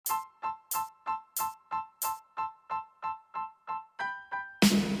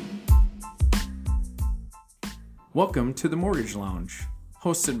Welcome to the Mortgage Lounge,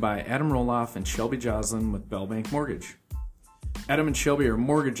 hosted by Adam Roloff and Shelby Joslin with Bell Bank Mortgage. Adam and Shelby are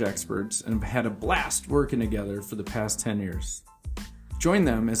mortgage experts and have had a blast working together for the past 10 years. Join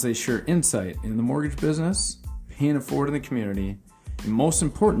them as they share insight in the mortgage business, paying it forward in the community, and most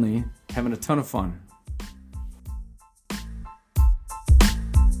importantly, having a ton of fun.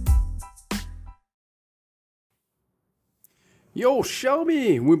 Yo,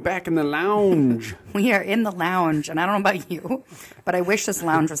 Shelby, we're back in the lounge. We are in the lounge, and I don't know about you, but I wish this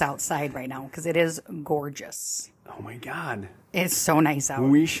lounge was outside right now because it is gorgeous. Oh my God, It's so nice out.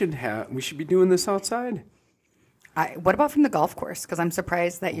 we should be doing this outside. What about from the golf course? Because I'm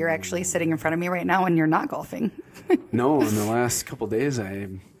surprised that you're actually sitting in front of me right now and you're not golfing. No, in the last couple days I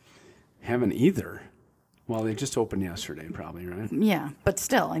haven't either. Well, they just opened yesterday, probably, right? Yeah, but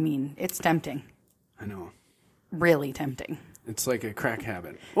still, I mean, it's tempting. I know. Really tempting. It's like a crack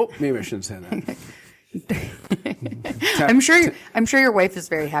habit. Oh, maybe I shouldn't say that. I'm sure your wife is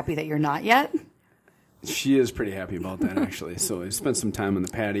very happy that you're not yet. She is pretty happy about that, actually. So I spent some time on the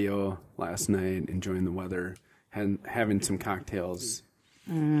patio last night, enjoying the weather, and having some cocktails.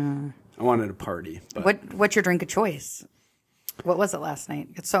 I wanted a party. But What's your drink of choice? What was it last night?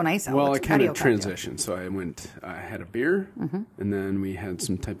 It's so nice out. Well, What's I kind patio of cocktail? transitioned. So I had a beer, and then we had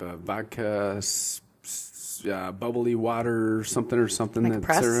some type of vodka, bubbly water, something Like a that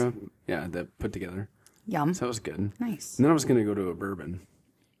press? Sarah, that put together. Yum. So that was good. Nice. And then I was going to go to a bourbon,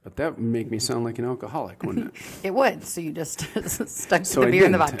 but that would make me sound like an alcoholic, wouldn't it? It would. So you just stuck to So the I beer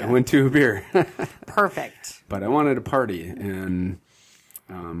and the didn't. vodka. I went to a beer, Perfect. but I wanted a party, and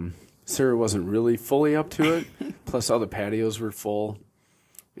Sarah wasn't really fully up to it. Plus, all the patios were full,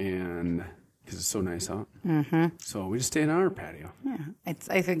 and because it's so nice out. So we just stayed on our patio. Yeah,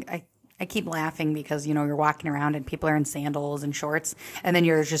 I keep laughing because you're walking around and people are in sandals and shorts, and then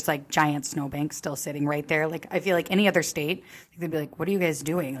you're just like giant snowbanks still sitting right there. Like I feel like any other state, they'd be like, "What are you guys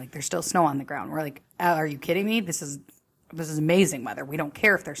doing?" Like there's still snow on the ground. We're like, "Are you kidding me? This is amazing weather. We don't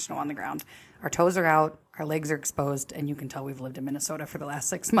care if there's snow on the ground. Our toes are out, our legs are exposed, and you can tell we've lived in Minnesota for the last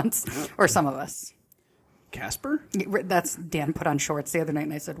 6 months, or some of us." Casper? That's Dan put on shorts the other night,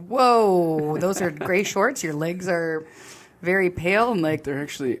 and I said, "Whoa, those are gray shorts. Your legs are very pale." And like, They're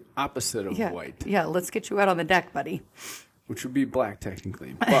actually opposite of yeah, white, yeah. Let's get you out on the deck, buddy. which would be black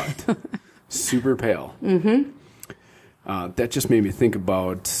technically, but super pale. That just made me think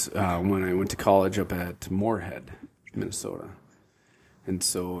about when I went to college up at Moorhead, Minnesota. And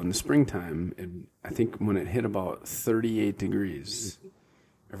so in the springtime, I think when it hit about 38 degrees,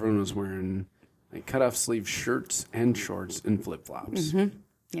 everyone was wearing like cut-off sleeve shirts and shorts and flip-flops.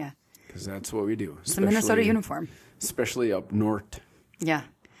 Yeah, Because that's what we do. it's a Minnesota uniform. Especially up north. Yeah.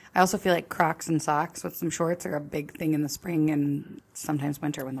 I also feel like Crocs and socks with some shorts are a big thing in the spring and sometimes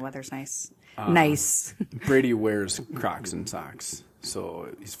winter when the weather's nice. Nice. Brady wears Crocs and socks, so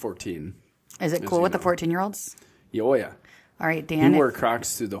he's 14. Is it As cool you with the know. 14-year-olds? Yeah, oh yeah. All right, He Dan. wore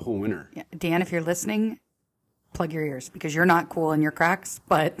Crocs through the whole winter. Dan, if you're listening, plug your ears because you're not cool in your Crocs,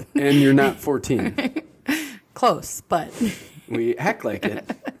 but And you're not 14. close, but We act like it,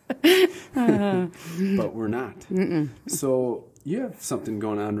 but we're not. So you have something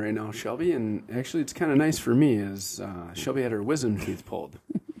going on right now, Shelby, and actually it's kind of nice for me as Shelby had her wisdom teeth pulled.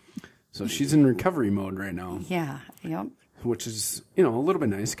 So she's in recovery mode right now, yeah, yep. which is, a little bit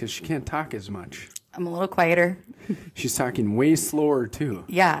nice because she can't talk as much. I'm a little quieter. She's talking way slower, too.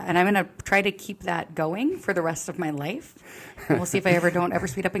 Yeah, and I'm going to try to keep that going for the rest of my life. And we'll see if I don't ever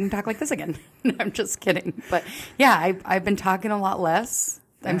speed up and talk like this again. I'm just kidding. But yeah, I've been talking a lot less.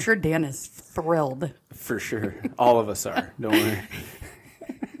 I'm sure Dan is thrilled. For sure. All of us are. Don't worry.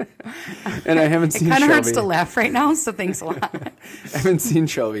 And I haven't It seen kind of Shelby. hurts to laugh right now, so thanks a lot. I haven't seen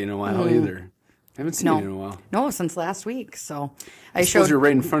Shelby in a while either. I haven't seen you in a while. No, since last week. So I suppose you're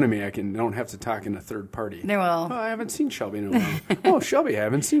right in front of me. I don't have to talk in a third party. No, well, Oh, I haven't seen Shelby in a while. Oh, Shelby, I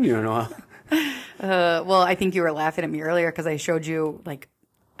haven't seen you in a while. well, I think you were laughing at me earlier because I showed you like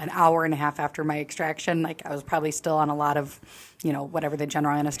an hour and a half after my extraction. Like I was probably still on a lot of, whatever the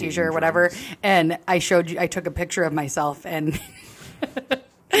general anesthesia or whatever. And I took a picture of myself and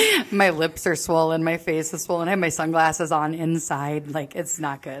my lips are swollen, my face is swollen. I have my sunglasses on inside. Like it's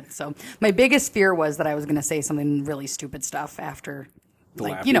not good. So my biggest fear was that I was going to say something really stupid stuff after The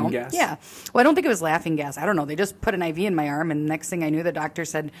like, laughing gas? Yeah. Well, I don't think it was laughing gas. I don't know. They just put an IV in my arm, and the next thing I knew, the doctor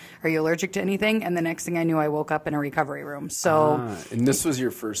said, "Are you allergic to anything?" And the next thing I knew, I woke up in a recovery room. So, and this was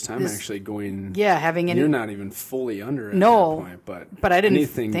your first time actually going. Yeah, having any. You're not even fully under at No, that point, but I didn't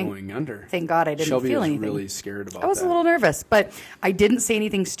anything going under. Thank God I didn't Shelby feel was anything. really scared about that. I was a little nervous, but I didn't say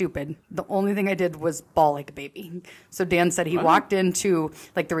anything stupid. The only thing I did was bawl like a baby. So Dan said he walked into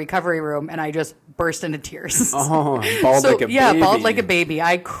like the recovery room, and I just burst into tears. Oh, bawled like a baby. Yeah, bawled like a baby.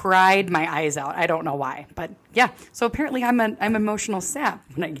 I cried my eyes out. I don't know why, but yeah. So apparently I'm emotional sap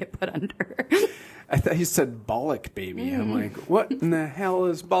when I get put under. I thought you said bollock baby. I'm like, what in the hell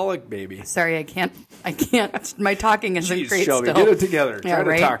is bollock baby? Sorry, I can't. My talking isn't Jeez, great Shelby, still. get it together. Try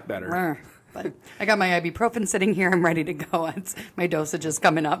right? to talk better. But I got my ibuprofen sitting here. I'm ready to go. My dosage is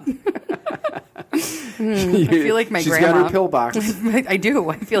coming up. I feel like my She's grandma. got her pill box. I do.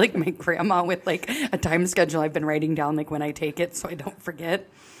 I feel like my grandma with like a time schedule. I've been writing down like when I take it so I don't forget.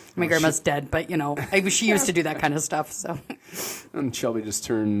 My grandma's dead, but she used to do that kind of stuff. So. And Shelby just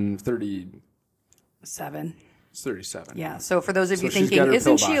turned 37. 37. Yeah. So for those of you she's got thinking, her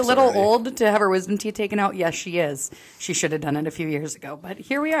isn't pill she a box little already. old to have her wisdom teeth taken out? Yes, she is. She should have done it a few years ago, but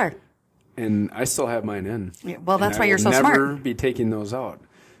here we are. And I still have mine in. Yeah, well, that's And why I you're will so smart. never be taking those out.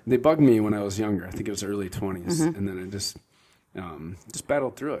 They bugged me when I was younger. I think it was early 20s. And then I just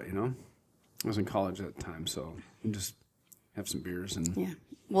battled through it, I was in college at the time, so you just have some beers. And Yeah.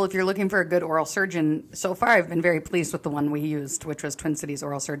 Well, if you're looking for a good oral surgeon, so far I've been very pleased with the one we used, which was Twin Cities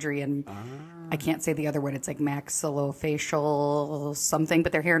Oral Surgery, and I can't say the other word. It's like maxillofacial something,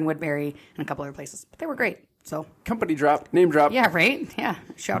 but they're here in Woodbury and a couple other places. But they were great. So company drop, name drop. yeah, right? Yeah.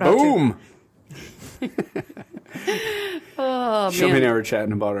 Shout out Boom. Oh, Shelby man. and I were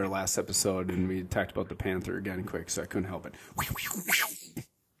chatting about our last episode, and we talked about the Panther again quick, so I couldn't help it.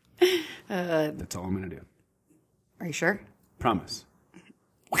 That's all I'm going to do. Are you sure? Promise.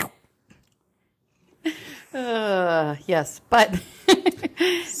 Yes, but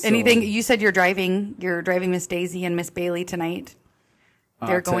anything you said you're driving Miss Daisy and Miss Bailey tonight.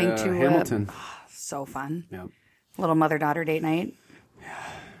 They're going to Hamilton. So fun. Yep. Little mother-daughter date night.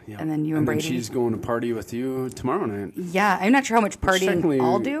 Yep. And then you and Brady. She's going to party with you tomorrow night. Yeah, I'm not sure how much partying technically,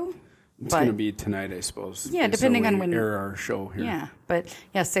 I'll do. It's going to be tonight, I suppose. Yeah, based depending on on when when- we air our show here. Yeah, but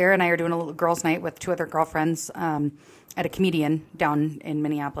yeah, Sarah and I are doing a little girls' night with two other girlfriends at a comedian down in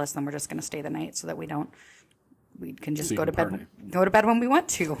Minneapolis. Then we're just going to stay the night so that we can just So you go to can bed. party. Go to bed when we want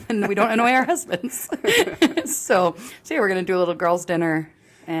to, and we don't annoy our husbands. so yeah, we're going to do a little girls' dinner,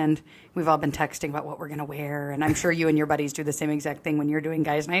 and we've all been texting about what we're going to wear, and I'm sure you and your buddies do the same exact thing when you're doing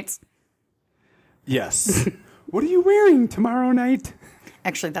guys' nights. Yes. What are you wearing tomorrow night?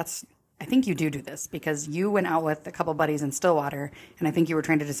 Actually, I think you do this because you went out with a couple buddies in Stillwater, and I think you were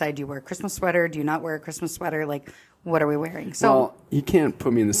trying to decide, do you wear a Christmas sweater? Do you not wear a Christmas sweater? Like, what are we wearing? So, Well, you can't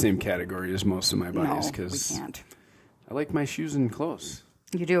put me in the same category as most of my no, buddies we because can't. I like my shoes and clothes.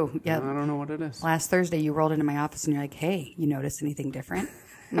 You do, yeah. I don't know what it is. Last Thursday, you rolled into my office, and you're like, hey, you notice anything different?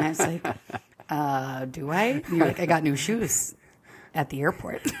 And I was like, do I? And you're like, I got new shoes at the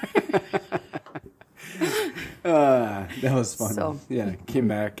airport. That was fun. So- Yeah, came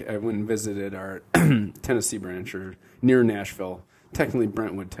back. I went and visited our Tennessee branch or near Nashville, technically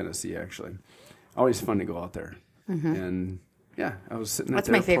Brentwood, Tennessee, actually. Always fun to go out there. And yeah, I was sitting What's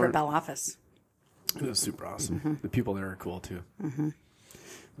at the my favorite airport. Bell office? It was super awesome. The people there are cool too.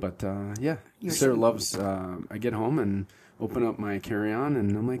 But yeah, You're Sarah so- loves. I get home and open up my carry-on,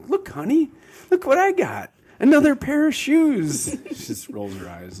 and I'm like, "Look, honey, look what I got! Another pair of shoes." She just rolls her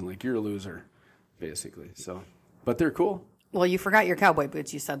eyes and like, "You're a loser," basically. So, but they're cool. Well, you forgot your cowboy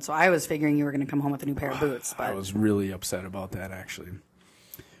boots, you said, so I was figuring you were going to come home with a new pair of boots. I But was really upset about that actually.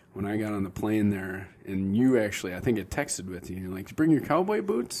 When I got on the plane there, and you actually, I think it texted with you, you're like, bring your cowboy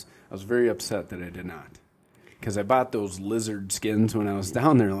boots? I was very upset that I did not. Because I bought those lizard skins when I was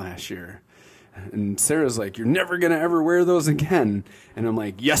down there last year. And Sarah's like, you're never going to ever wear those again. And I'm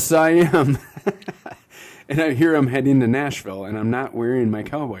like, yes, I am. And I hear I'm heading to Nashville, and I'm not wearing my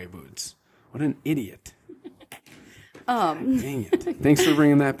cowboy boots. What an idiot. Dang it. Thanks for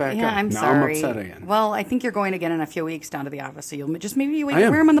bringing that back yeah, up. I'm now sorry. I'm upset again. Well, I think you're going again in a few weeks down to the office, so you'll just maybe I am.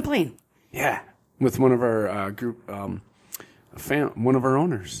 wear them on the plane. Yeah, with one of our group, one of our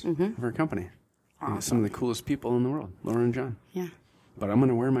owners of our company. Some of the coolest people in the world, Laura and John. Yeah. But I'm going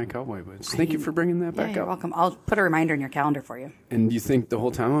to wear my cowboy boots. Thank you for bringing that Yeah, back you're up. welcome. I'll put a reminder in your calendar for you. And do you think the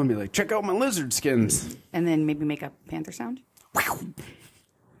whole time I'm going to be like, check out my lizard skins? And then maybe make a panther sound.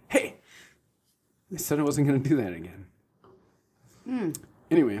 Hey! I said I wasn't going to do that again.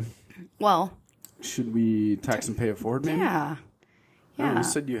 Anyway, Well, should we tax and pay it forward, maybe? yeah. Yeah. You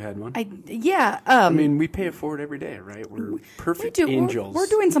said you had one. Yeah. I mean, we pay it forward every day, right? We're perfect we do. angels. We're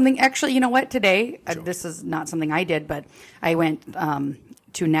doing something. Actually, you know what? Today, this is not something I did, but I went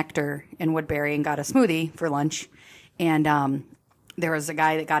to Nectar in Woodbury and got a smoothie for lunch. And there was a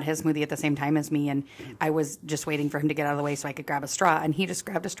guy that got his smoothie at the same time as me, and I was just waiting for him to get out of the way so I could grab a straw, and he just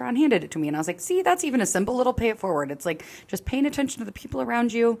grabbed a straw and handed it to me, and I was like, see, that's even a simple little pay it forward. It's like just paying attention to the people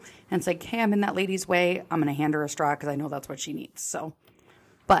around you, and it's like, hey, I'm in that lady's way, I'm going to hand her a straw because I know that's what she needs. So,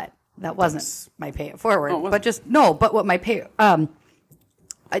 but that wasn't my pay it forward. But what my pay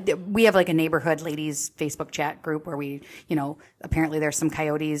we have like a neighborhood ladies Facebook chat group where we, apparently there's some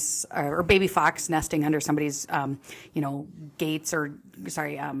coyotes or baby fox nesting under somebody's, gates or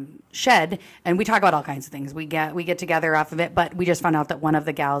shed. And we talk about all kinds of things. We get together off of it, but we just found out that one of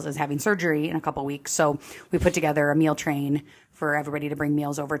the gals is having surgery in a couple weeks. So we put together a meal train for everybody to bring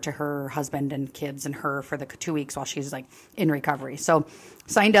meals over to her husband and kids and her for the 2 weeks while she's like in recovery. So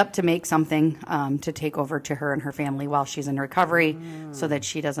signed up to make something to take over to her and her family while she's in recovery so that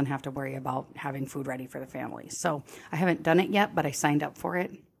she doesn't have to worry about having food ready for the family. So I haven't done it yet, but I signed up for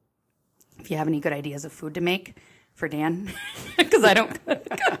it. If you have any good ideas of food to make for Dan, because I don't.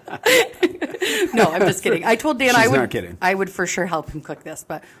 No, I'm just kidding. I told Dan I would for sure help him cook this.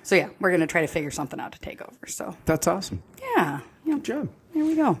 But so yeah, we're going to try to figure something out to take over. So that's awesome. Yeah. Good job. There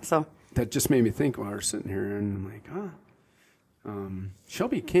we go. So that just made me think while we're sitting here, and I'm like,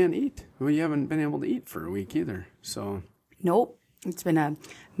 Shelby can't eat. Well, you haven't been able to eat for a week either. So nope. It's been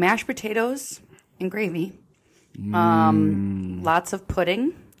mashed potatoes and gravy. Lots of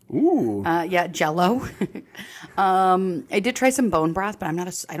pudding. Ooh. Yeah, Jell-O. I did try some bone broth, but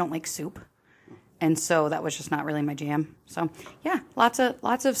I don't like soup. And so that was just not really my jam. So yeah, lots of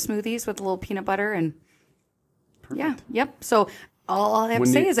smoothies with a little peanut butter and Perfect. Yeah, yep. So all I have to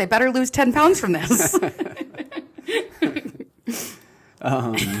say is I better lose 10 pounds from this.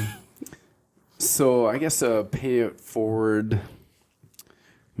 So I guess a pay it forward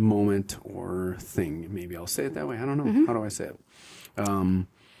moment or thing, maybe I'll say it that way. I don't know. Mm-hmm. How do I say it?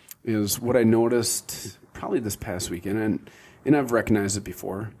 Is what I noticed probably this past weekend, and I've recognized it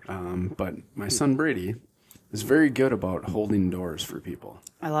before, but my son Brady is very good about holding doors for people.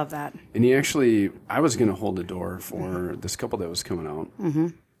 I love that. And I was going to hold the door for this couple that was coming out,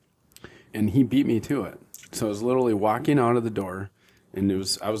 and he beat me to it. So I was literally walking out of the door, and I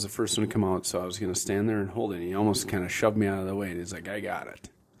was the first one to come out, so I was going to stand there and hold it. And he almost kind of shoved me out of the way, and he's like, I got it.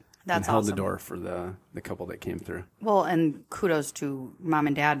 That's and held awesome. the door for the couple that came through. Well, and kudos to mom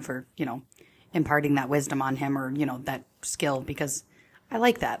and dad for, imparting that wisdom on him or, that skill, because I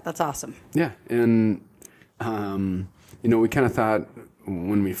like that. That's awesome. Yeah. And, we kind of thought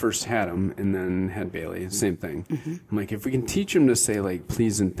when we first had him and then had Bailey, same thing. Mm-hmm. I'm like, if we can teach him to say, like,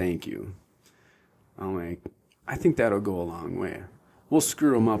 please and thank you, I'm like, I think that'll go a long way. We'll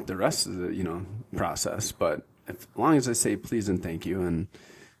screw him up the rest of the, process. But as long as I say please and thank you and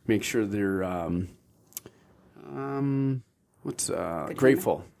make sure they're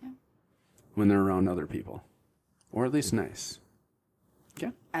grateful when they're around other people, or at least nice.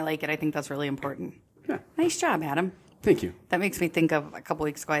 Yeah, I like it. I think that's really important. Yeah, nice job, Adam. Thank you. That makes me think of a couple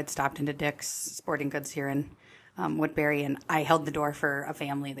weeks ago. I had stopped into Dick's Sporting Goods here in Woodbury, and I held the door for a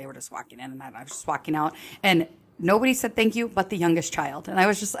family. They were just walking in, and I was just walking out, and nobody said thank you but the youngest child. And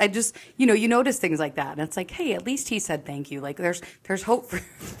I just, you notice things like that. And it's like, hey, at least he said thank you. Like there's hope for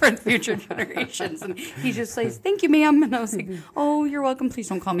future generations. And he just says, thank you, ma'am. And I was like, oh, you're welcome. Please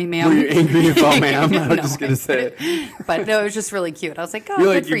don't call me ma'am. Were you angry about ma'am? I was just going to say it. But no, it was just really cute. I was like, oh,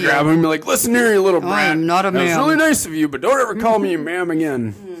 you're good for you. Grab him, you're like, listen here, you little brat. I am not a ma'am. It's really nice of you, but don't ever call me ma'am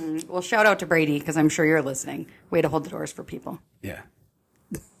again. Well, shout out to Brady, because I'm sure you're listening. Way to hold the doors for people. Yeah.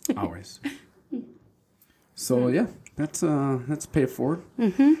 Always. So yeah, that's pay it forward.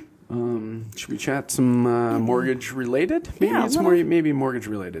 Mm-hmm. Should we chat some mortgage related? Maybe it's maybe mortgage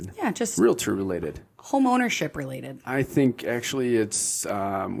related. Yeah, just realtor related. Home ownership related. I think actually it's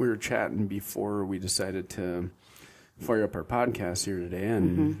we were chatting before we decided to fire up our podcast here today,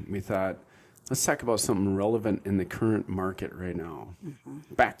 and we thought let's talk about something relevant in the current market right now.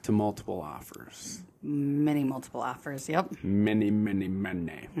 Mm-hmm. Back to multiple offers. Many multiple offers. Yep. Many.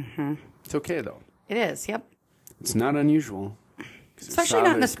 Mm-hmm. It's okay though. It is, yep. It's not unusual. Especially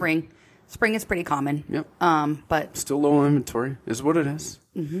not in the spring. Spring is pretty common. Yep. But still low inventory is what it is.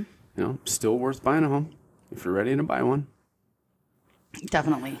 Mm-hmm. Still worth buying a home if you're ready to buy one.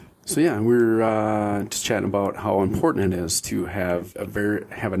 Definitely. So yeah, we're just chatting about how important it is to have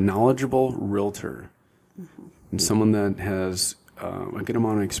a knowledgeable realtor and someone that has a good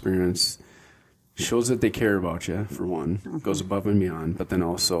amount of experience, shows that they care about you for one, goes above and beyond, but then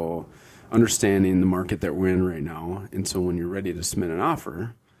also understanding the market that we're in right now. And so when you're ready to submit an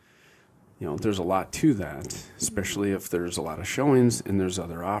offer, there's a lot to that, especially if there's a lot of showings and there's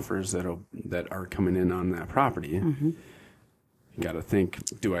other offers that are coming in on that property. You got to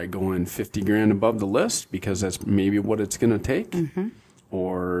think, do I go in 50 grand above the list because that's maybe what it's going to take?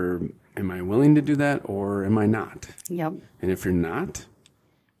 Or am I willing to do that, or am I not? Yep. And if you're not,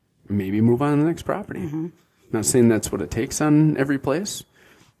 maybe move on to the next property. Not saying that's what it takes on every place,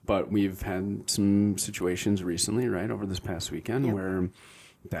 but we've had some situations recently, right, over this past weekend where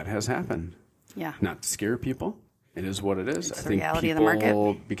that has happened. Yeah. Not to scare people. It is what it is. It's I the think reality people, of the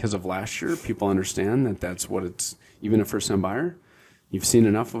market. because of last year, people understand that that's what it's, even a first-time buyer, you've seen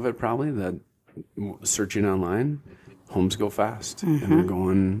enough of it probably that searching online, homes go fast and they're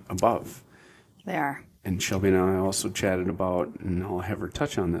going above. They are. And Shelby and I also chatted about, and I'll have her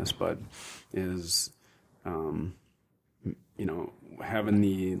touch on this, but is, having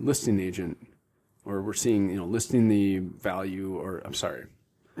the listing agent, or we're seeing, listing the value, or I'm sorry,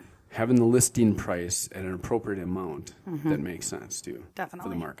 having the listing price at an appropriate amount that makes sense too. Definitely. For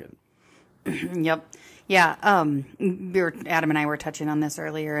the market. Yep. Yeah. Adam and I were touching on this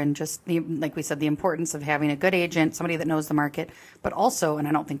earlier, and just like we said, the importance of having a good agent, somebody that knows the market, but also, and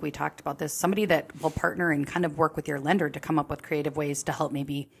I don't think we talked about this, somebody that will partner and kind of work with your lender to come up with creative ways to help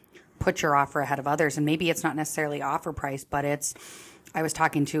maybe put your offer ahead of others. And maybe it's not necessarily offer price, but I was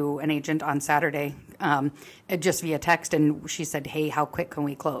talking to an agent on Saturday, just via text, and she said, "Hey, how quick can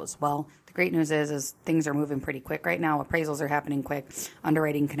we close?" Well, the great news is things are moving pretty quick right now. Appraisals are happening quick.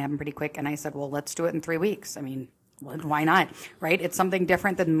 Underwriting can happen pretty quick. And I said, well, let's do it in 3 weeks. I mean, why not, right? It's something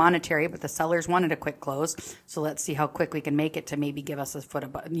different than monetary, but the sellers wanted a quick close. So let's see how quick we can make it to maybe give us a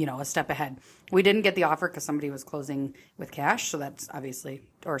step ahead. We didn't get the offer because somebody was closing with cash. So that's obviously,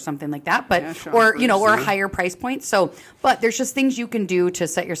 or something like that, but, or a higher price point. So, but there's just things you can do to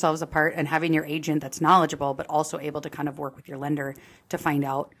set yourselves apart, and having your agent that's knowledgeable, but also able to kind of work with your lender to find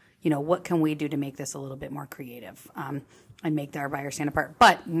out, what can we do to make this a little bit more creative, and make our buyer stand apart.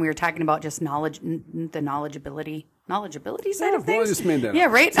 But when we were talking about just knowledge, the knowledgeability side of things. Well, I just made that yeah,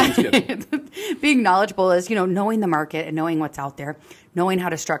 up. right? Being knowledgeable is, knowing the market and knowing what's out there, knowing how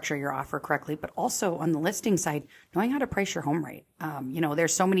to structure your offer correctly, but also on the listing side, knowing how to price your home right.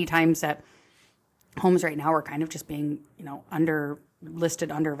 There's so many times that homes right now are kind of just being,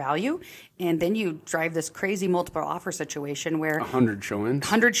 listed under value, and then you drive this crazy multiple offer situation where 100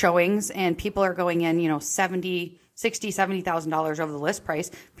 showings, and people are going in, $70,000 over the list price,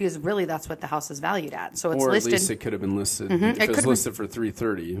 because really that's what the house is valued at. So it's listed. Or at least it could have been listed. If it was listed for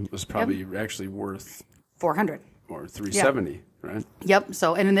 $330, it was probably actually worth $400 or $370, right? Yep.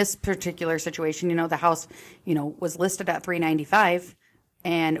 So, and in this particular situation, the house, was listed at $395.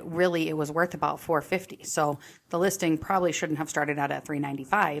 And really, it was worth about $450. So the listing probably shouldn't have started out at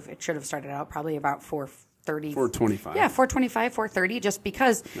 $395. It should have started out probably about $430. $425. Yeah, $425, $430. Just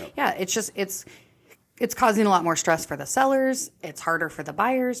because, it's causing a lot more stress for the sellers. It's harder for the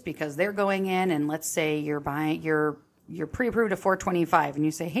buyers because they're going in, and let's say you're pre-approved at $425, and you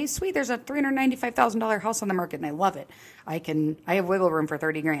say, "Hey, sweet, there's a $395,000 house on the market, and I love it. I have wiggle room for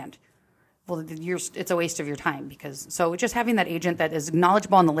 $30,000." Well, it's a waste of your time, so just having that agent that is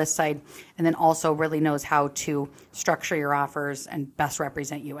knowledgeable on the list side, and then also really knows how to structure your offers and best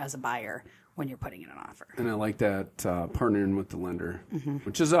represent you as a buyer when you're putting in an offer. And I like that partnering with the lender,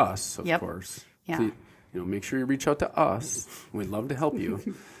 which is us, of course. Yeah. So, make sure you reach out to us. We'd love to help you.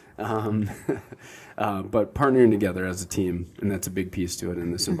 But partnering together as a team, and that's a big piece to it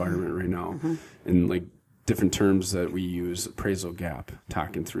in this environment right now. And like different terms that we use, appraisal gap,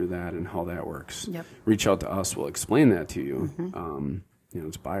 talking through that and how that works. Yep. Reach out to us. We'll explain that to you.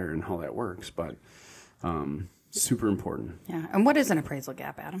 It's buyer and how that works, but super important. Yeah. And what is an appraisal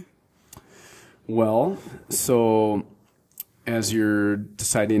gap, Adam? Well, so as you're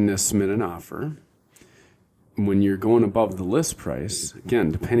deciding to submit an offer, when you're going above the list price,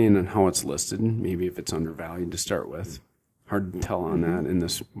 again, depending on how it's listed, maybe if it's undervalued to start with, hard to tell on that in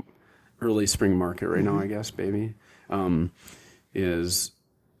this early spring market right now, I guess, baby, is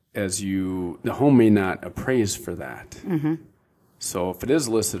the home may not appraise for that. So if it is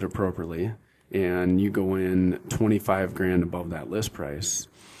listed appropriately and you go in $25,000 above that list price,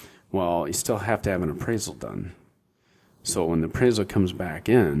 well, you still have to have an appraisal done. So when the appraisal comes back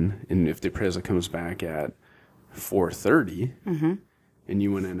in, and if the appraisal comes back at $430 and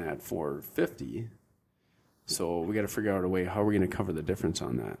you went in at $450, so we got to figure out a way how we're going to cover the difference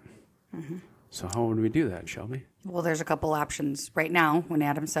on that. So how would we do that, Shelby? Well, there's a couple options right now. When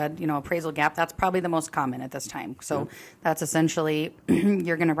Adam said, appraisal gap, that's probably the most common at this time. So that's essentially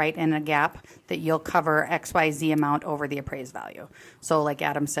you're going to write in a gap that you'll cover XYZ amount over the appraised value. So like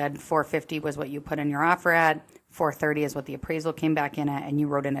Adam said, 450 was what you put in your offer at. 430 is what the appraisal came back in at, and you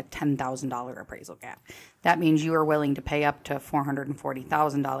wrote in a $10,000 appraisal gap. That means you are willing to pay up to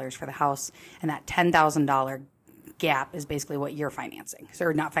 $440,000 for the house, and that $10,000 gap is basically what you're financing. So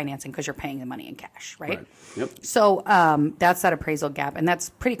not financing because you're paying the money in cash, right? Yep. So that's that appraisal gap, and that's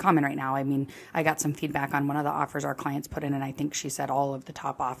pretty common right now. I mean, I got some feedback on one of the offers our clients put in, and I think she said all of the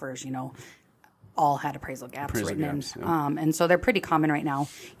top offers, all had appraisal gaps written in. Yeah. And so they're pretty common right now.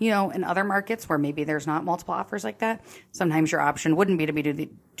 In other markets where maybe there's not multiple offers like that, sometimes your option wouldn't be to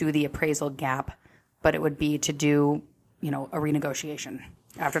do the appraisal gap, but it would be to do, a renegotiation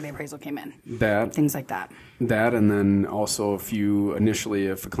after the appraisal came in. Things like that. That, and then also if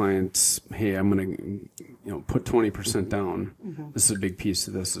a client's, hey, I'm going to, put 20% down. Mm-hmm. This is a big piece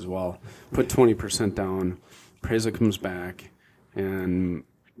of this as well. Put 20% down, appraisal comes back, and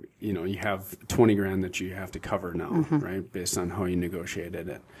you have 20 grand that you have to cover now, mm-hmm. right? Based on how you negotiated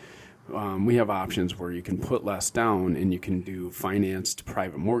it. We have options where you can put less down and you can do financed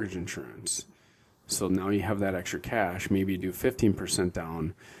private mortgage insurance. So now you have that extra cash. Maybe you do 15%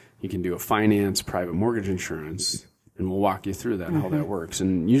 down. You can do a finance private mortgage insurance, and we'll walk you through that, mm-hmm. how that works.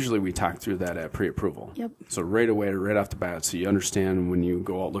 And usually we talk through that at pre-approval. Yep. So right away, right off the bat, so you understand when you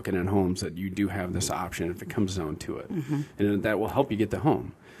go out looking at homes that you do have this option if it comes down to it. Mm-hmm. And that will help you get the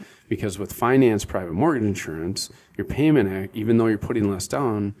home. Because with finance private mortgage insurance, your payment, even though you're putting less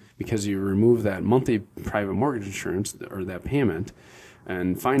down, because you remove that monthly private mortgage insurance or that payment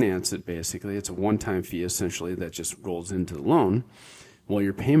and finance it, basically, it's a one-time fee essentially that just rolls into the loan. Well,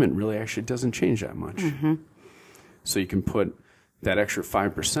 your payment really actually doesn't change that much. Mm-hmm. So you can put that extra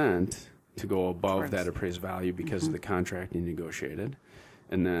 5% to go above that appraised value because mm-hmm. of the contract you negotiated.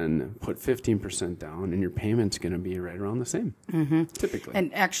 And then put 15% down, and your payment's going to be right around the same, mm-hmm. typically.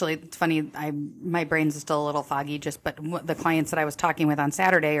 And actually, it's funny, my brain's still a little foggy, but the clients that I was talking with on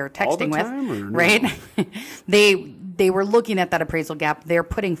Saturday or texting with, right? They were looking at that appraisal gap. They're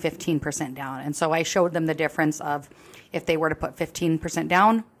putting 15% down. And so I showed them the difference of if they were to put 15%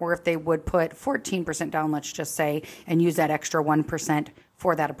 down or if they would put 14% down, let's just say, and use that extra 1%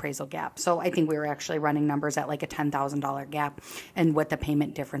 for that appraisal gap. So I think we were actually running numbers at like a $10,000 gap and what the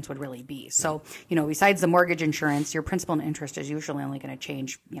payment difference would really be. So, besides the mortgage insurance, your principal and interest is usually only going to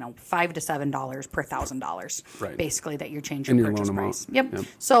change, $5 to $7 per $1,000, right. Basically that you're changing your purchase price. Yep.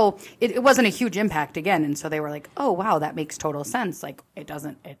 So it wasn't a huge impact again. And so they were like, oh, wow, that makes total sense. Like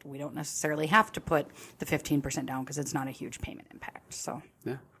we don't necessarily have to put the 15% down because it's not a huge payment impact. So,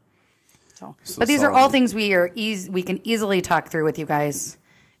 yeah. But these are all things we can easily talk through with you guys,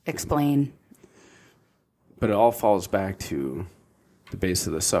 explain. But it all falls back to the base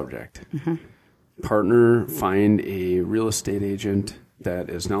of the subject. Mm-hmm. Partner, find a real estate agent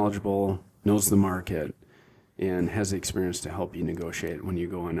that is knowledgeable, knows the market, and has the experience to help you negotiate when you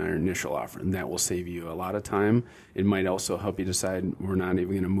go on our initial offer. And that will save you a lot of time. It might also help you decide we're not even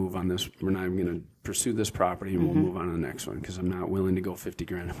going to move on this. We're not even going to pursue this property, and mm-hmm. we'll move on to the next one because I'm not willing to go 50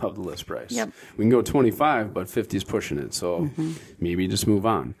 grand above the list price. Yep. We can go 25, but 50 is pushing it. So mm-hmm. maybe just move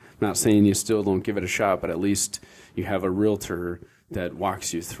on. I'm not saying you still don't give it a shot, but at least you have a realtor that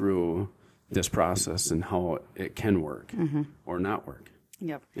walks you through this process and how it can work mm-hmm. or not work.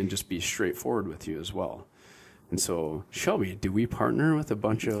 Yep. And just be straightforward with you as well. And so, Shelby, do we partner with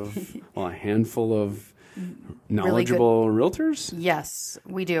a handful of knowledgeable realtors? Yes,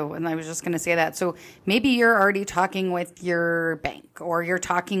 we do. And I was just going to say that. So maybe you're already talking with your bank or you're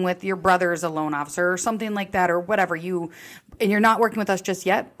talking with your brother as a loan officer or something like that or whatever and you're not working with us just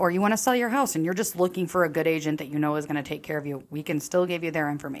yet, or you want to sell your house and you're just looking for a good agent that is going to take care of you. We can still give you their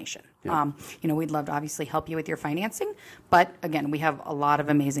information. Yeah. We'd love to obviously help you with your financing, but again, we have a lot of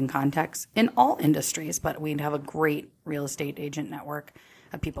amazing contacts in all industries, but we'd have a great real estate agent network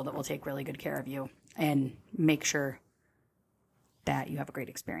of people that will take really good care of you and make sure that you have a great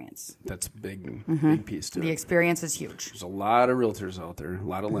experience. That's a big mm-hmm. big piece to it. The experience is huge. There's a lot of realtors out there, a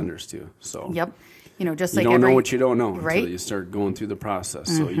lot of lenders too. So yep. Just you like don't know what you don't know right? until you start going through the process.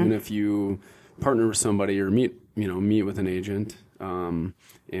 Mm-hmm. So even if you partner with somebody or meet with an agent, and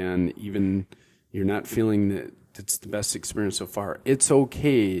even you're not feeling that it's the best experience so far, it's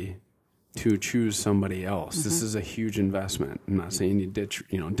okay to choose somebody else. Mm-hmm. This is a huge investment. I'm not saying you ditch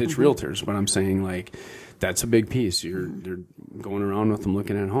mm-hmm. realtors, but I'm saying that's a big piece. You're going around with them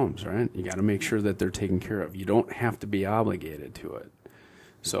looking at homes, right? You got to make sure that they're taken care of. You don't have to be obligated to it.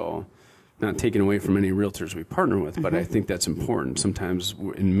 So not taking away from any realtors we partner with, but I think that's important. Sometimes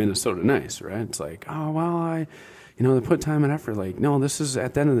in Minnesota, nice, right? It's like, oh, well, they put time and effort. Like, no, this is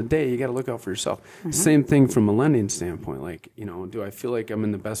at the end of the day, you got to look out for yourself. Same thing from a lending standpoint. Like, do I feel like I'm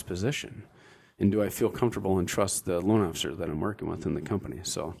in the best position? And do I feel comfortable and trust the loan officer that I'm working with in the company?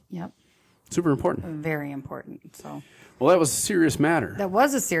 So, Yep. super important. Very important. So, well, that was a serious matter. that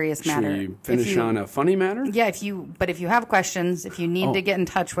was a serious matter. Should we finish on a funny matter? Yeah, if you have questions, if you need to get in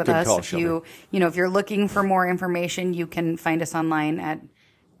touch with us, call, if if you're looking for more information, you can find us online at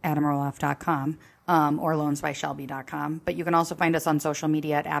adamroloff.com or loansbyshelby.com. But you can also find us on social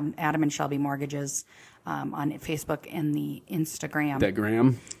media at Adam and Shelby Mortgages on Facebook and the Instagram. That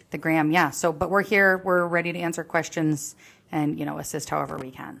Graham? The Graham, yeah. So, but we're here. We're ready to answer questions and, assist however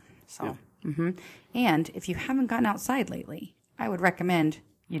we can. So, And if you haven't gotten outside lately, I would recommend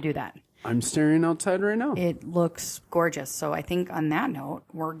you do that. I'm staring outside right now. It looks gorgeous. So I think on that note,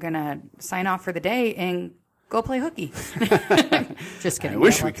 we're going to sign off for the day and go play hooky. Just kidding. I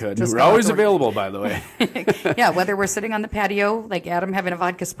wish we could. We're always available, by the way. Yeah, whether we're sitting on the patio like Adam having a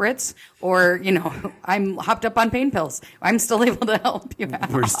vodka spritz or, I'm hopped up on pain pills, I'm still able to help you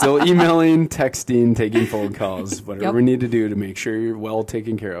out. We're still emailing, texting, taking phone calls, whatever we need to do to make sure you're well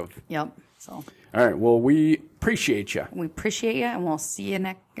taken care of. Yep. So. All right. Well, we appreciate you. We appreciate you, and we'll see you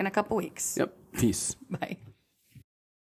in a couple weeks. Yep. Peace. Bye.